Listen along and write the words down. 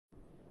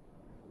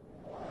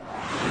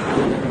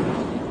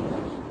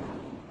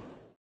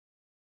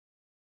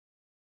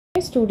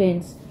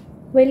students,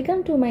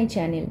 welcome to my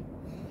channel.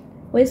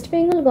 West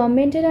Bengal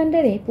গভর্নমেন্টের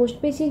আন্ডারে post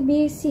basic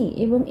BSc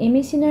এবং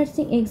এমএসসি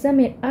নার্সিং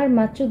এক্সামের আর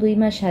মাত্র 2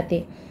 মাস হাতে।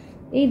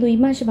 এই 2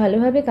 মাস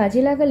ভালোভাবে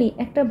কাজে লাগালেই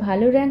একটা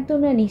ভালো র্যাঙ্ক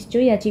তোমরা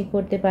নিশ্চয়ই অ্যাচিভ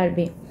করতে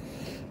পারবে।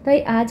 তাই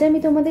আজ আমি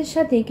তোমাদের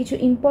সাথে কিছু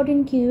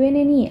ইম্পর্টেন্ট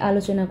কিউএনএ নিয়ে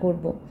আলোচনা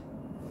করব।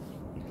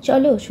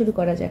 চলো শুরু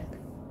করা যাক।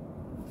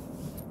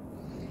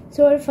 So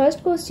our first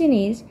question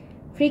is,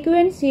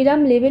 frequent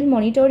serum level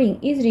monitoring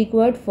is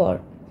required for?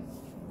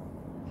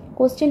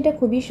 কোশ্চেনটা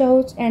খুবই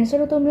সহজ,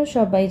 অ্যান্সারও তোমরা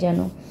সবাই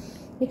জানো।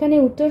 এখানে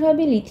উত্তর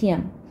হবে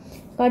লিথিয়াম,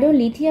 কারণ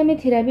লিথিয়ামে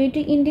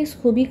থেরাপিউটিক ইন্ডেক্স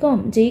খুবই কম,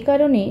 যেই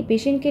কারণে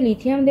পেশেন্টকে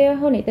লিথিয়াম দেওয়া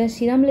হলে তার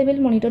সিরাম লেভেল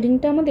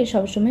মনিটরিংটা আমাদের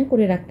সবসময়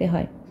করে রাখতে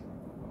হয়।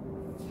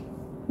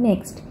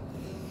 Next,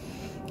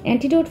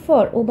 antidote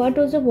for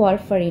overdose of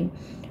warfarin.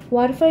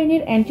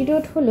 ওয়ারফারিনের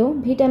antidote হলো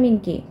ভিটামিন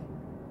কে।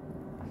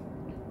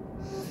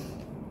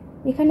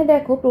 এখানে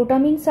দেখো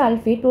প্রোটামিন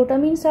সালফেট।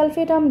 প্রোটামিন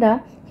সালফেট আমরা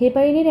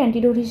হেপারিনের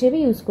অ্যান্টিডোট হিসেবে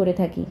ইউজ করে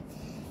থাকি,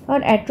 আর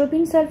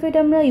অ্যাট্রোপিন সালফেট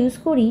আমরা ইউজ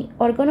করি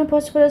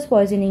অর্গানোফসফরাস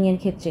পয়জনিংয়ের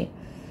ক্ষেত্রে।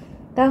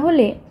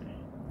 তাহলে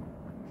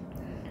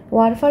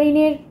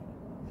ওয়ারফারিনের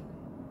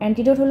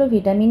অ্যান্টিডোট হলো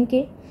ভিটামিন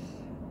কে,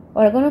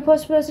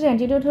 অর্গানোফসফরাসের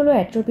অ্যান্টিডোট হলো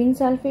অ্যাট্রোপিন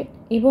সালফেট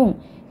এবং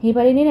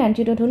হেপারিনের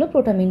অ্যান্টিডোট হলো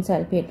প্রোটামিন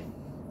সালফেট।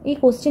 এই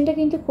কোশ্চেনটা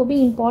কিন্তু খুবই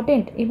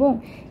ইম্পর্টেন্ট এবং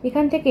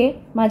এখান থেকে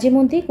মাঝে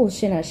মধ্যেই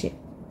কোশ্চেন আসে।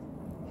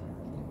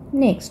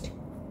 Next,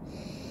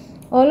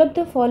 all of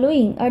the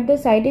following are the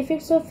side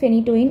effects of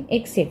phenytoin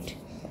except.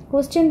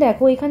 Question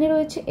দেখো এখানে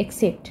রয়েছে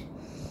এক্সেপ্ট।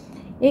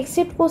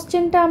 এক্সেপ্ট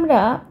কোশ্চেনটা আমরা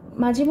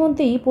মাঝে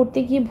মধ্যেই পড়তে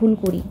গিয়ে ভুল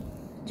করি।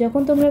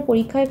 যখন তোমরা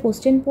পরীক্ষায়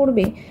কোশ্চেন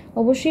পড়বে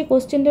অবশ্যই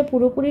কোশ্চেনটা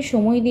পুরোপুরি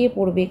সময় দিয়ে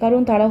পড়বে,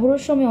 কারণ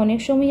তাড়াহুড়োর সময় অনেক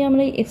সময়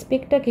আমরা এই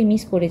এক্সপেক্টটাকে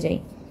মিস করে যাই।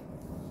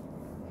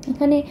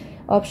 এখানে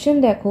অপশন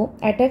দেখো,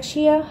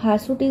 অ্যাটাক্সিয়া,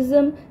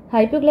 হার্সুটিজম,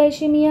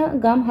 হাইপোগ্লাইসেমিয়া,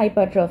 গাম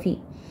হাইপারট্রফি।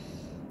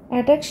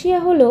 অ্যাটাক্সিয়া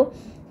হলো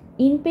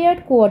ইম্পেয়ার্ড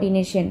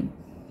কোঅর্ডিনেশন,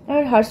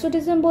 আর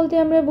হার্সুটিজম বলতে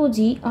আমরা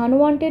বুঝি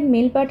unwanted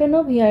mail pattern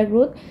of hair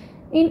growth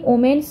in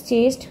women's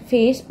chest,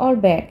 face or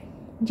back,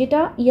 যেটা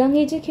ইয়াং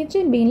এজের ক্ষেত্রে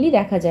মেনলি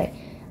দেখা যায়।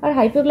 আর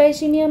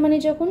হাইপোগ্লাইসেমিয়া মানে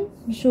যখন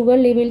সুগার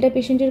লেভেলটা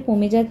পেশেন্টের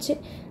কমে যাচ্ছে,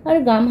 আর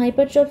গাম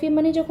হাইপারট্রফি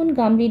মানে যখন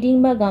গাম ব্লিডিং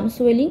বা গাম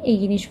সোয়েলিং এই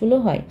জিনিসগুলো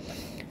হয়।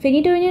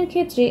 ফেনিটোইনের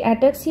ক্ষেত্রে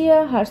অ্যাটাক্সিয়া,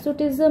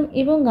 হার্সুটিজম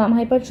এবং গাম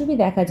হাইপারট্রফি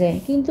দেখা যায়,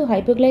 কিন্তু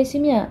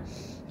হাইপোগ্লাইসেমিয়া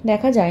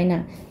দেখা যায় না।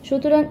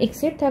 সুতরাং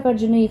এক্সেপ্ট থাকার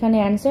জন্য এখানে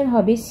অ্যান্সার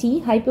হবে C,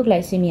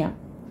 hypoglycaemia.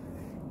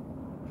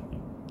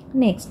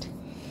 Next,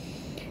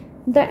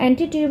 the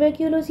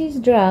antituberculosis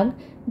drug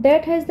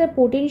that has the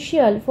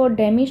potential for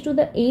damage to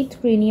the 8th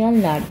cranial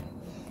nerve.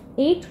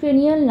 8th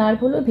cranial nerve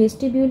হলো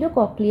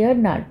vestibulocochlear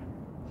nerve.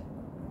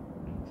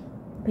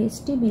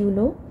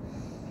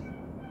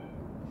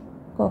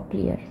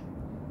 Vestibulocochlear.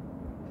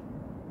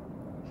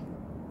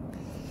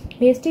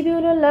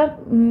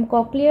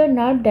 vestibulocochlear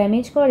nerve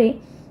damage করে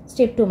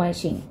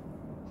স্ট্রেপ্টোমাইসিন।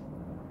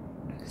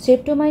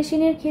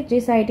 স্ট্রেপ্টোমাইসিনের ক্ষেত্রে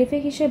সাইড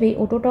এফেক্ট হিসেবে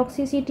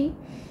ওটোটক্সিসিটি,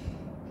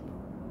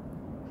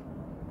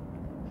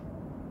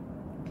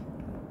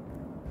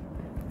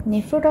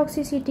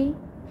 nephrotoxicity,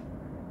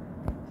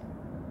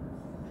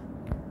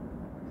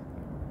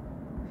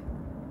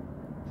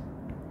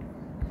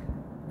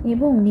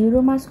 এবং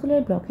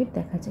neuromuscular blockade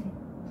দেখা যায়।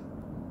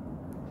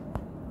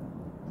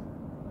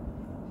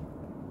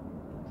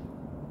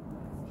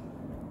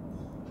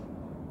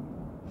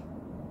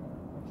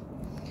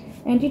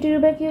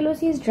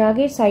 অ্যান্টিটিউবারকিউলোসিস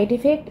ড্রাগের side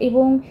effect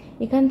এবং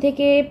এখান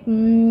থেকে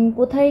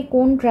কোথায়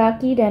কোন ড্রাগ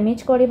কি ড্যামেজ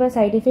করে বা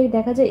সাইড এফেক্ট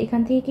দেখা যায়,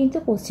 এখান থেকে কিন্তু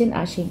কোশ্চেন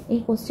আসে। এই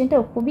কোশ্চেনটা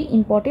খুবই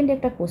ইম্পর্টেন্ট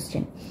একটা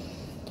কোশ্চেন।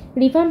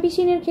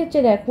 রিফাম্পিসিনের ক্ষেত্রে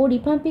দেখো,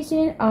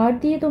 রিফাম্পিসিনের আর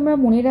দিয়ে তোমরা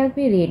মনে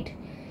রাখবে রেড।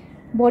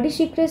 বডি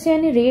সিক্রেশন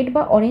রেড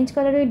বা অরেঞ্জ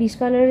কালারের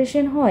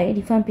ডিসকালারেশন হয়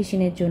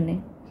রিফাম্পিসিনের জন্য।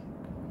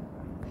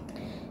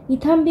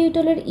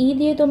 ইথামবিউটলের ই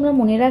দিয়ে তোমরা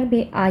মনে রাখবে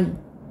আই।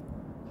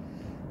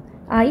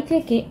 আই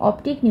থেকে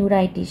optic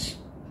neuritis.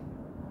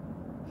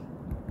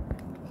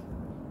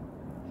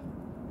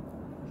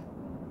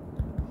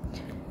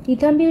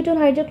 ইথামবিউটল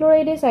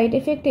হাইড্রোক্লোরাইডের side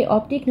এফেক্টে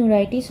optic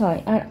neuritis হয়,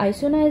 আর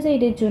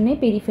আইসোনায়াজাইডের জন্য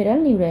পেরিফেরাল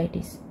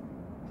নিউরাইটিস।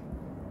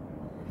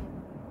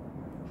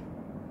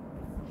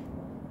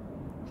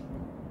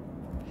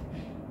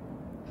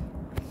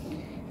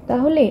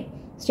 তাহলে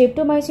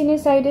স্ট্রেপ্টোমাইসিনের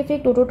side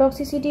effect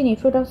ওটোটক্সিসিটি,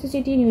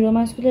 nephrotoxicity,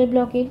 neuromuscular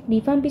blockade.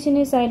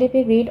 রিফাম্পিসিনের side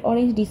effect red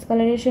orange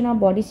discolouration of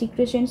body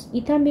সিক্রেশনস।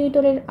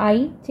 ইথামবিউটলের I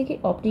থেকে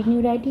অপটিক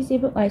নিউরাইটিস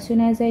এবং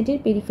আইসোনায়াজাইডের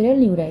পেরিফেরাল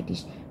নিউরাইটিস।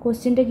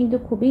 কোশ্চেনটা কিন্তু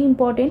খুবই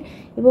ইম্পর্টেন্ট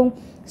এবং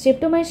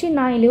স্ট্রেপ্টোমাইসিন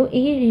না এলেও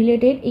এই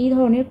রিলেটেড এই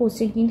ধরনের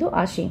কোশ্চেন কিন্তু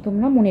আসে,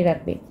 তোমরা মনে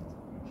রাখবে।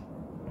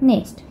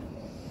 Next,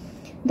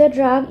 the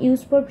drug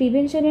use for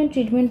prevention and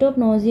treatment of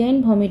Nazia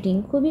and vomiting.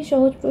 খুবই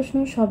সহজ প্রশ্ন,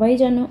 সবাই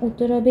জানো।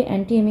 উত্তর হবে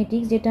অ্যান্টি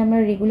এমেটিক্স, যেটা আমরা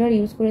রেগুলার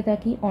ইউজ করে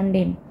থাকি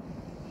অনডেম।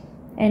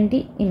 অ্যান্টি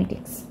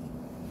এমেটিক্স।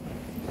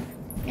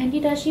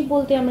 অ্যান্টিটাসিভ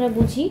বলতে আমরা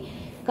বুঝি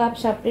কাপ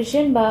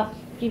সাপ্রেশন বা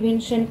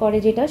প্রিভেনশন করে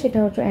যেটা, সেটা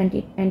হচ্ছে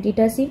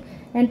অ্যান্টিটাসিভ।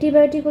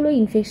 অ্যান্টিবায়োটিক হলো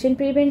ইনফেকশন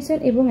প্রিভেনশন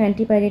এবং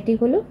অ্যান্টিপাইরেটিক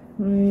হলো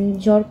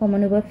জ্বর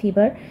কমানো বা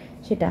ফিভার,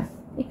 সেটা।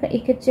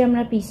 এক্ষেত্রে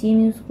আমরা পিসিএম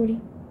ইউজ করি।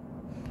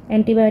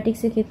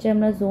 অ্যান্টিবায়োটিক্সের ক্ষেত্রে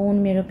আমরা জোন,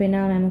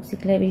 মেরোপেনাম,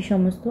 অ্যামোক্সিক্লাইভ এই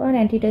সমস্ত, আর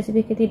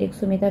অ্যান্টিটাইসিপের ক্ষেত্রে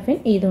ডেক্সোমেথাফেন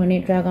এই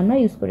ধরনের ড্রাগ আমরা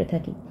ইউজ করে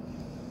থাকি।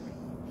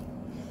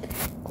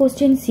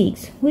 Question 6.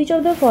 Which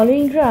of the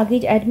following drug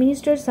is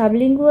administered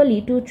sublingually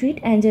to treat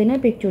angina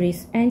pectoris?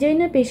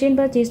 Angina patient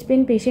বা চেস্ট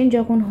পেন পেশেন্ট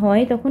যখন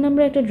হয় তখন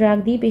আমরা একটা ড্রাগ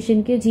দিই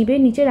পেশেন্টকে জিভের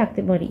নিচে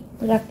রাখতে বলি।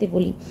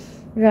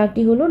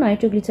 ড্রাগটি হলো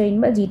নাইট্রোগ্লিসারিন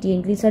বা জিটিএন,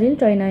 গ্লিসারিল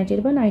ট্রাইনাইট্রেট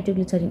বা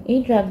নাইট্রোগ্লিসারিন। এই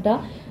ড্রাগটা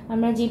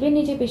আমরা জিভের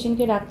নিচে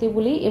পেশেন্টকে রাখতে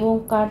বলি এবং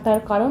তার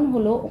কারণ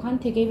হলো ওখান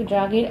থেকে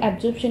ড্রাগের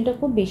অ্যাবজর্পশনটা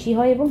খুব বেশি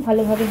হয় এবং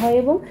ভালোভাবে হয়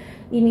এবং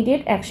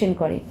ইমিডিয়েট অ্যাকশন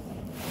করে।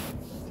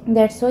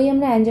 দ্যাটস ওয়াই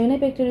আমরা অ্যাঞ্জাইনা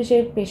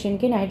পেক্টোরিসের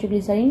পেশেন্টকে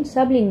নাইট্রোগ্লিসারিন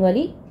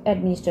সাবলিঙ্গুয়ালি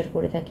অ্যাডমিনিস্টার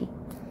করে থাকি।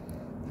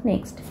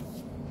 Next,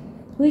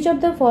 which of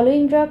the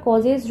following drug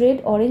causes red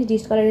orange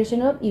discolouration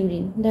of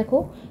urine? দেখো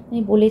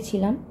আমি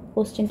বলেছিলাম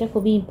কোশ্চেনটা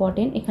খুবই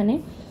ইম্পর্টেন্ট, এখানে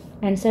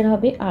অ্যান্সার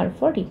হবে আর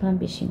for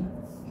rifampicin,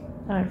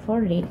 R for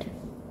red.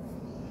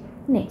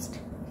 Next,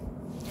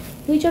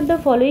 which of the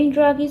following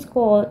drug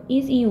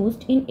is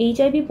used in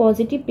HIV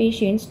positive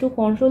patients to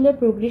control the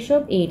progression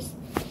of AIDS?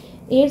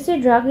 AIDS এর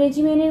drug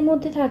রেজিমেনের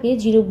মধ্যে থাকে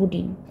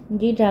জিরোবুটিন,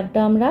 যে ড্রাগটা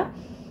আমরা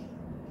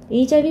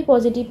HIV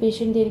পজিটিভ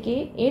পেশেন্টদেরকে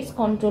AIDS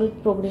কন্ট্রোল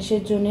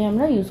প্রোগ্রেসের জন্য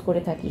আমরা use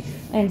করে থাকি।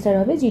 অ্যান্সার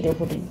হবে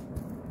জিরোবুটিন।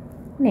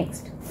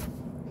 নেক্সট,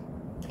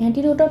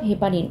 অ্যান্টিডোট অফ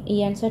হেপারিন, এই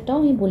অ্যান্সারটাও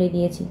আমি বলে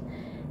দিয়েছি।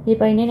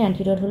 হেপারিনের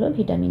অ্যান্টিডোট হলো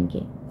ভিটামিন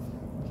কে।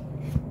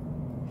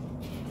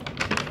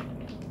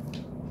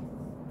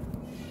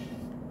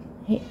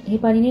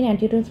 হেপারিনের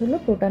অ্যান্টিডোট হলো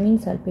প্রোটামিন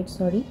সালফেট,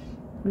 সরি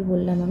ভুল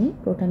বললাম আমি,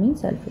 protamine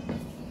sulphate.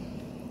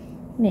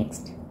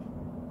 Next,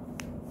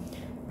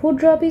 food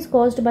drop is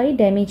caused by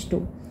damage to.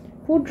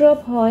 Food drop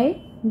হয়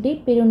ডিপ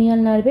পেরোনিয়াল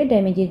নার্ভের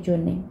ড্যামেজের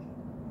জন্যে,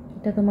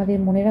 এটা তোমাদের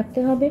মনে রাখতে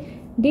হবে।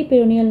 ডিপ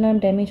পেরোনিয়াল নার্ভ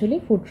ড্যামেজ হলে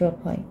ফুড ড্রপ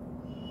হয়।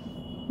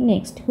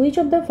 Next, which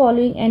of the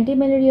following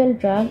antimalarial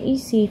drug is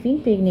safe in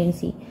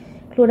pregnancy?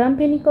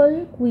 Chloramphenicol,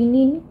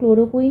 quinine,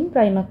 chloroquine,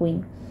 প্রাইমাকুইন।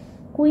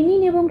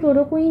 Quinine এবং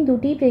ক্লোরোকুইন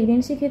দুটি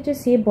প্রেগনেন্সির ক্ষেত্রে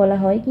সেফ বলা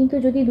হয়, কিন্তু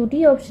যদি দুটি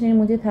অপশনের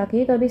মধ্যে থাকে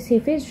তবে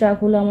সেফেস্ট ড্রাগ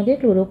হলো আমাদের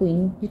ক্লোরোকুইন,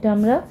 যেটা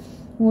আমরা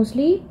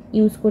মোস্টলি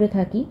ইউজ করে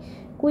থাকি।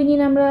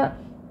 কুইনিন আমরা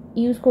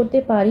ইউজ করতে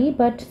পারি,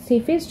 বাট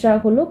সেফেস্ট ড্রাগ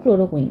হলো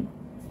ক্লোরোকুইন।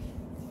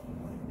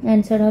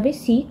 অ্যান্সার হবে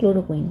C,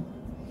 chloroquine.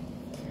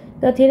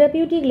 The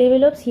therapeutic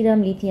level of serum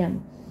lithium,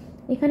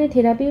 এখানে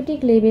থেরাপিউটিক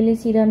লেভেলে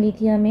সিরাম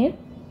লিথিয়ামের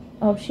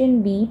অপশন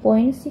বি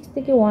 0.6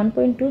 থেকে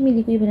 1.2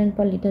 মিলিকুইভ্যালেন্ট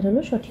পার লিটার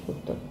হলো সঠিক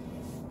উত্তর।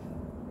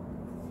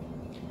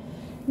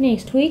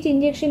 Next, which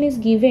injection is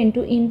given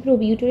to improve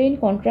uterine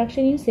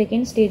contraction in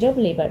second stage of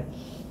labour?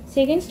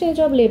 Second stage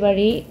of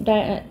লেবারে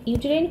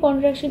uterine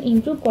contraction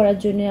improve করার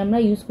জন্য আমরা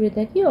use করে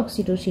থাকি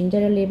অক্সিটোসিন।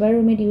 যারা লেবার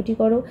রুমে ডিউটি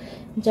করো,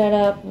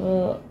 যারা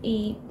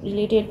এই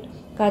রিলেটেড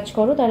কাজ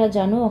করো, তারা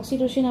জানো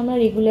অক্সিটোসিন আমরা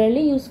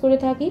রেগুলারলি ইউজ করে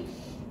থাকি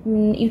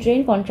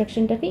ইউটেরাইন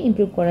কন্ট্রাকশনটাকে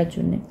ইমপ্রুভ করার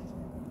জন্য।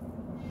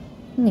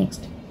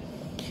 Next,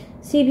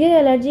 severe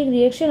allergic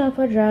reaction of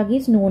a drug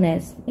is known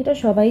as, এটা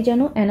সবাই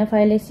জানো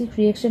অ্যানাফাইলেক্সিস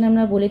রিয়াকশন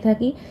আমরা বলে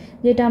থাকি,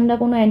 যেটা আমরা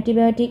কোনো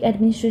অ্যান্টিবায়োটিক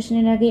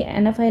অ্যাডমিনিস্ট্রেশনের আগে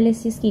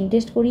অ্যানাফাইলেক্সিস স্কিন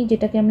টেস্ট করি,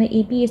 যেটাকে আমরা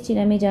এপিএসসি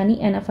নামে জানি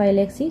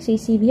অ্যানাফাইলেক্সিস। সেই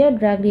সিভিয়ার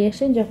ড্রাগ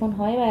রিয়াকশন যখন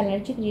হয় বা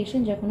অ্যালার্জিক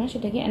রিয়াকশন যখন হয়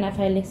সেটাকে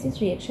অ্যানাফাইলেক্সিস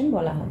রিয়াকশন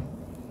বলা হয়।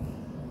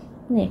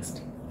 Next,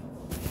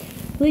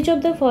 which of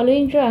the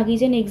following drug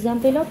is an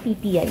example of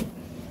PPI?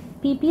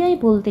 PPI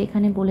বলতে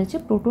এখানে বলেছে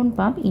proton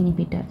pump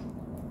inhibitor,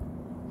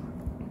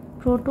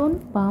 proton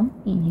pump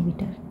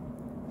inhibitor.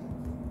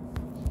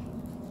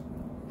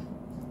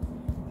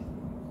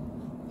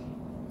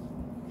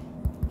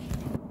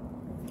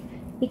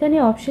 এখানে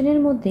অপশনের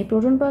মধ্যে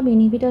প্রোটন পাম্প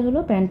ইনহিবিটার হলো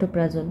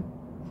প্যান্টোপ্রাজল।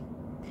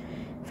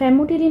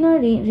 ফ্যামোটিডিন আর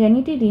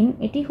রেনিটিডিন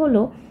এটি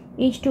হলো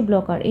H2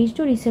 blocker, H2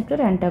 receptor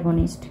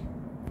antagonist,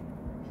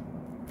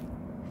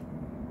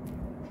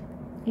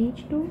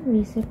 H2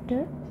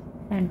 receptor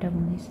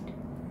antagonist.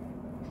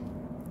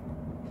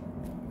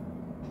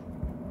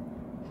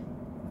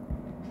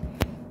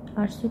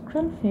 আর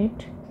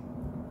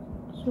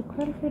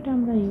sucralfate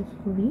আমরা ইউজ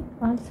করি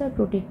আলসার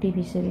প্রোটেক্টিভ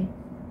হিসেবে।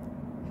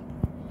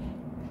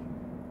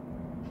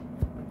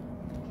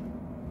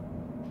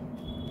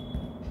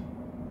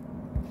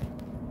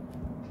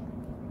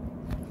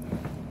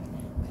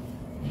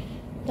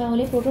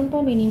 তাহলে প্রোটন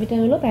পাম্প ইনহিবিটার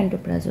হলো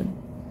pantoprazole.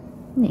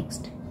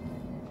 Next,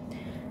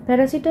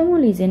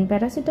 paracetamol is an,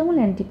 paracetamol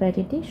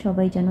antipyretic,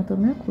 সবাই জানো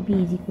তোমরা, খুবই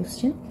easy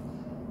question.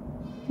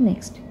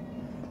 Next,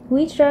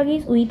 which drug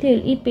is withhold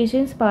if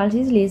patients pulse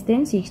is less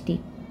than 60?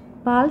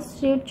 Pulse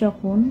rate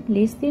যখন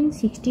লেস দেন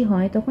 60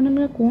 হয় তখন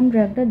আমরা কোন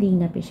ড্রাগটা দিই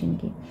না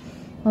পেশেন্টকে?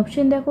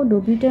 অপশন দেখো,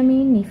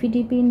 ডোবিউটামিন,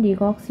 নিফিডিপিন,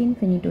 ডিগক্সিন,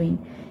 ফেনিটোইন।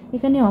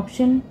 এখানে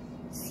অপশন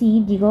সি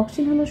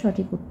ডিগক্সিন হলো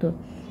সঠিক উত্তর।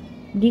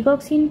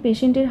 ডিগক্সিন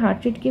পেশেন্টের হার্ট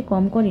রেটকে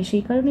কম করে,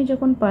 সেই কারণে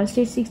যখন পালস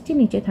রেট 60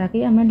 নিচে থাকে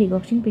আমরা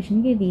ডিগক্সিন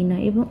পেশেন্টকে দিই না,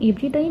 এবং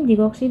এভরি টাইম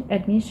ডিগক্সিন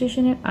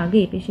অ্যাডমিনিস্ট্রেশনের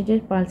আগে পেশেন্টের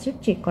পালস রেট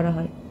চেক করা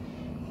হয়।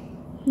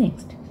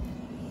 Next,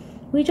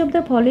 which of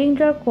the following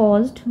drug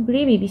caused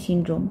grey baby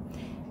syndrome?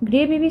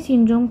 Grey baby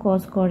syndrome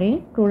cause করে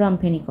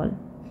ক্লোরামফেনিকল,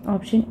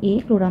 অপশন এ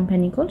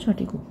ক্লোরামফেনিকল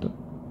সঠিক উত্তর।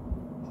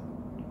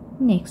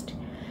 Next,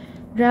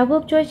 drug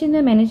of choice in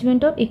the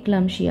management of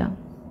eclampsia.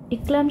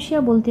 Eclampsia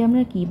বলতে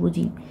আমরা কি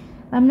বুঝি?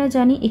 আমরা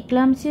জানি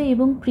এক্লাম্পসিয়া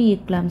এবং প্রি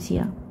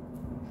এক্লাম্পসিয়া।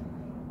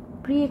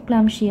 প্রি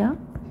এক্লাম্পসিয়া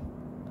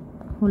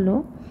হলো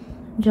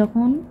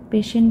যখন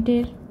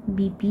পেশেন্টের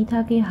বিপি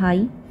থাকে হাই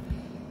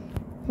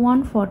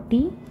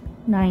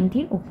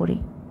 140/90 ওপরে।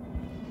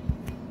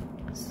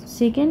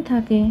 সেকেন্ড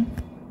থাকে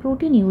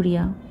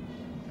প্রোটিনিউরিয়া।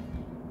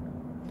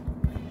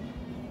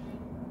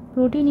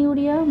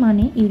 প্রোটিনিউরিয়া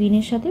মানে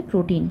ইউরিনের সাথে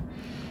প্রোটিন।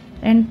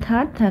 অ্যান্ড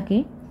থার্ড থাকে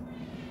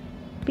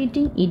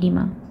পিটিং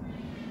ইডিমা।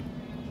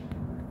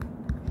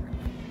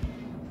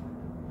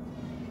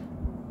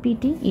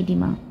 পিটিং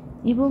ইডিমা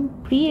এবং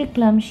প্রি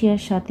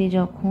এক্লাম্পসিয়ার সাথে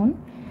যখন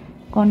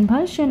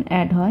কনভালশন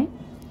অ্যাড হয়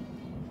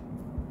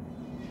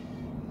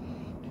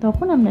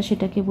তখন আমরা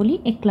সেটাকে বলি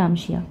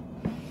এক্লাম্পসিয়া।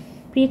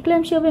 প্রি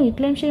এক্লাম্পসিয়া এবং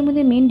এক্লাম্পসিয়ার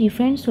মধ্যে মেন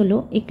ডিফারেন্স হলো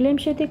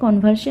এক্লাম্পসিয়াতে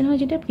কনভালশন হয়,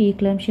 যেটা প্রি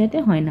এক্লাম্পসিয়াতে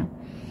হয় না।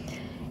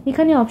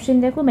 এখানে অপশন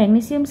দেখো,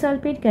 magnesium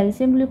sulphate,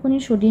 calcium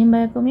gluconate, sodium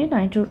বায়োকার্বনেট,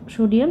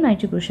 sodium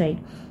নাইট্রোক্লোরাইড।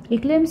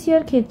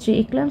 এক্লাম্পসিয়ার ক্ষেত্রে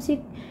এক্লাম্পসিক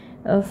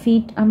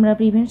ফিট আমরা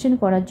প্রিভেনশন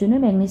করার জন্য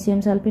ম্যাগনেসিয়াম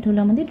সালফেট হলো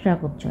আমাদের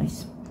ড্রাগ অফ চয়েস।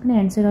 এখানে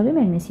অ্যান্সার হবে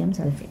magnesium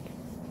sulphate.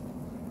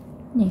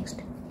 Next,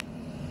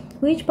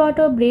 which part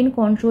of brain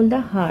control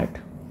the heart?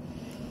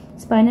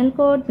 Spinal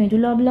cord,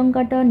 medulla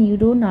অবলঙ্গাটা,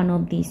 neuro, none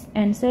of this.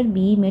 Answer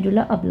B,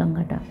 medulla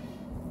অবলঙ্গাটা।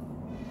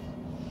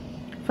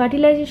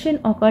 Fertilisation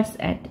occurs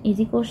at,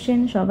 easy question,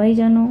 সবাই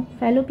জানো,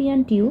 Fallopian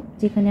tube,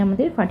 যেখানে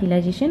আমাদের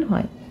fertilisation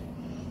হয়।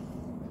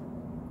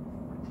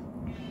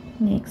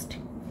 Next,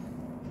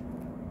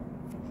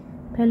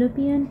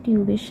 Fallopian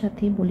টিউবের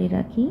সাথে বলে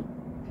রাখি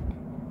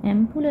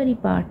অ্যাম্পুলারি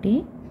পার্টে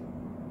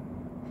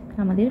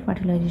আমাদের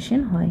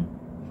ফার্টিলাইজেশন হয়।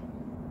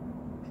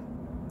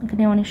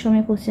 এখানে অনেক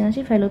সময় কোশ্চেন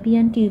আছে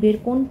ফ্যালোপিয়ান টিউবের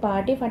কোন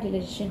পার্টে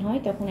ফার্টিলাইজেশন হয়,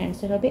 তখন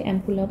অ্যান্সার হবে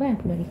অ্যাম্পুলা বা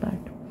ampullary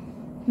part.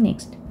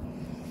 Next,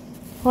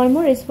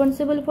 hormone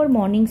responsible for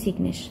morning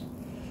sickness.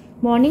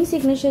 Morning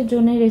সিকনেসের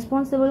জন্য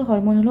রেসপন্সিবল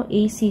হরমোন হলো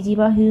এইচসিজি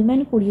বা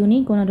human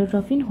chorionic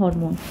gonadotropin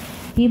hormone.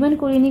 Human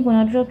chorionic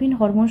gonadotropin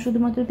hormone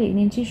শুধুমাত্র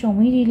প্রেগনেন্সির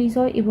সময়ই রিলিজ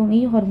হয় এবং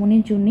এই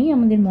হরমোনের জন্যই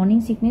আমাদের মর্নিং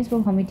সিকনেস বা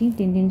ভমিটিং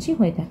টেন্ডেন্সি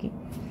হয়ে থাকে।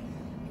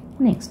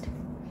 Next,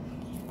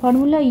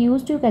 formula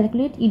use to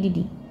calculate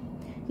EDD.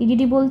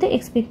 EDD বলতে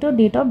expected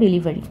date of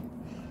delivery.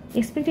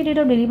 Expected date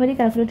of delivery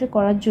calculate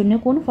করার জন্য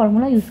কোন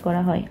ফর্মুলা ইউজ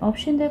করা হয়?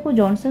 অপশন দেখো,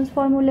 Johnson's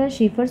formula,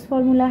 শেফার্স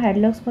formula,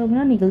 হ্যাডলক্স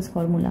formula, নিগলস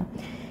formula.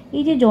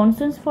 এই যে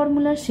জনসন্স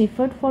ফর্মুলা,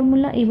 শেফার্ড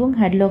ফর্মুলা এবং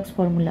হ্যাডলক্স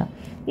ফর্মুলা,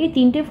 এই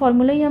তিনটে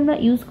ফর্মুলাই আমরা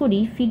ইউজ করি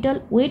ফিটাল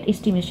ওয়েট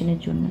এস্টিমেশনের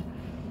জন্য।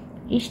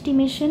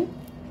 Estimation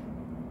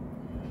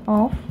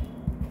of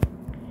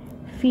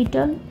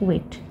fetal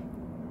wait.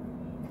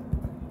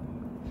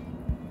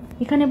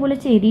 এখানে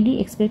বলেছে ADD,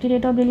 expected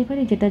date of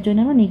delivery, যেটার জন্য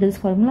আমরা নিগলস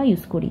ফর্মুলা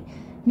ইউজ করি।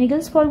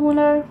 নিগলস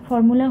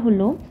ফর্মুলা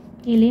হলো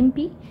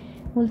এলএমপি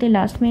বলতে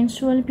লাস্ট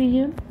মেনস্ট্রুয়াল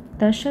পিরিয়ড,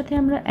 তার সাথে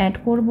আমরা অ্যাড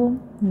করব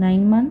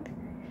 9 মান্থ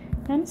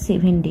অ্যান্ড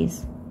 7 ডেজ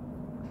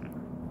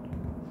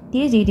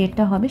দিয়ে যে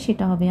ডেটটা হবে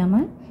সেটা হবে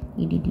আমার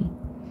ইডিডি।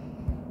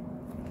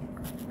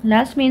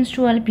 লাস্ট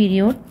মেনস্ট্রুয়াল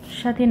পিরিয়ড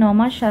সাথে 9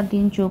 মাস 7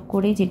 দিন যোগ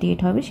করে যে ডেট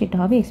হবে সেটা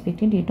হবে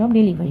expected date of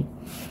delivery.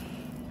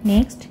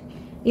 Next,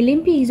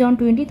 LMP is on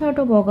 23rd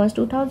of August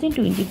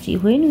 2023.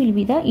 When will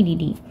be the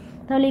EDD?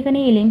 তাহলে এখানে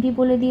এলএমপি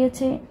বলে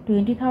দিয়েছে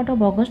 23rd of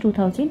August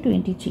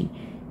 2023।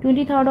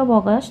 23rd of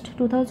August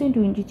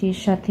 2023 এর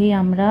সাথে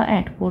আমরা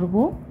অ্যাড করব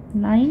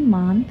 9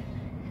 মান্থ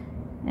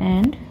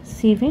অ্যান্ড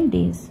 7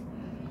 ডেজ।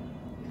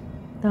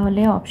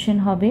 তাহলে অপশন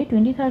হবে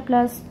 23rd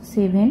 +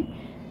 7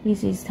 ইজ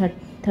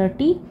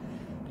 30।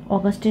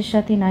 অগস্টের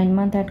সাথে 9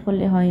 মান্থ অ্যাড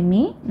করলে হয়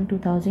মে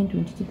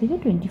 2023 থেকে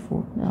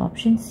 24।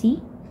 Option C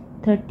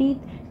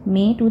 30th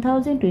May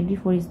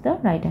 2024 is the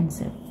right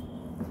answer.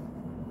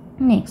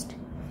 Next,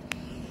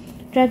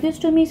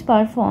 tracheostomy is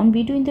performed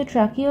between the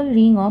tracheal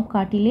ring of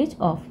cartilage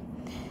of.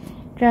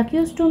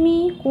 Tracheostomy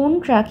কোন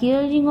tracheal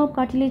ring of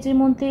cartilage এর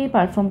মধ্যে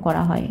পারফর্ম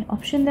করা হয়?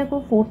 অপশন দেখো,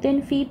 4th and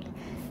 5th,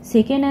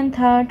 2nd and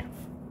 3rd,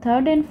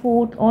 3rd and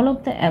 4th, all of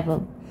the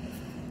above.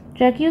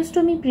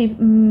 Tracheostomy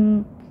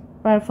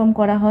perform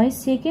করা হয়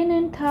 2nd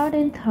and 3rd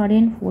and 3rd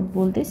and 4th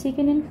বলতে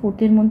 2nd and 4th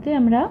এর মধ্যে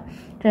আমরা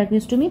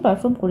ট্র্যাকিওস্টমি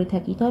পারফর্ম করে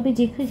থাকি। তবে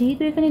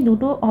যেহেতু এখানে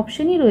দুটো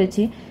অপশনই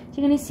রয়েছে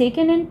সেখানে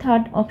 2nd and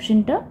 3rd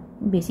অপশনটা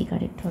বেশি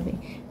কারেক্ট হবে।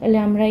 তাহলে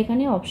আমরা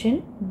এখানে option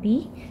B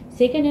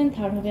 2nd and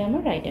 3rd হবে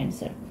আমার রাইট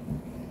অ্যান্সার।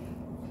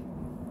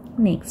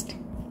 নেক্সট,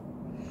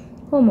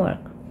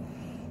 হোমওয়ার্ক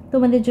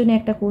তোমাদের জন্য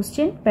একটা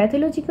question,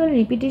 pathological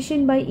repetition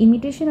by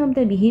imitation of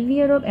the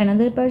behaviour of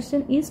another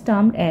person is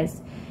termed as.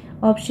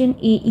 Option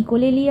A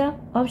ইকোলেলিয়া,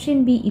 option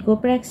B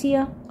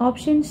ইকোপ্র্যাক্সিয়া,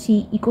 option C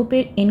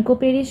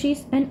এনকোপেরেসিস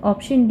and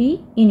option D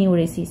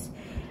ইনিউরেসিস।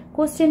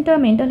 কোশ্চেনটা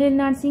mental health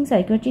nursing,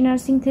 psychiatry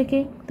nursing থেকে।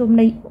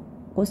 তোমরা এই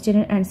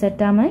কোশ্চেনের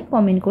অ্যান্সারটা আমায়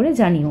কমেন্ট করে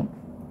জানিও।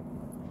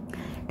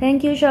 থ্যাংক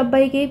ইউ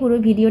সবাইকে পুরো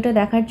ভিডিওটা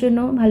দেখার জন্য।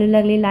 ভালো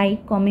লাগলে লাইক,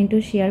 কমেন্ট ও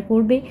শেয়ার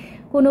করবে।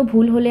 কোনো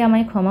ভুল হলে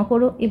আমায় ক্ষমা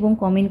করো এবং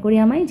কমেন্ট করে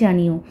আমায়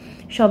জানিও।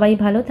 সবাই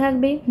ভালো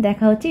থাকবে,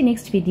 দেখা হচ্ছে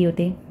নেক্সট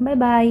ভিডিওতে। Bye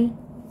bye.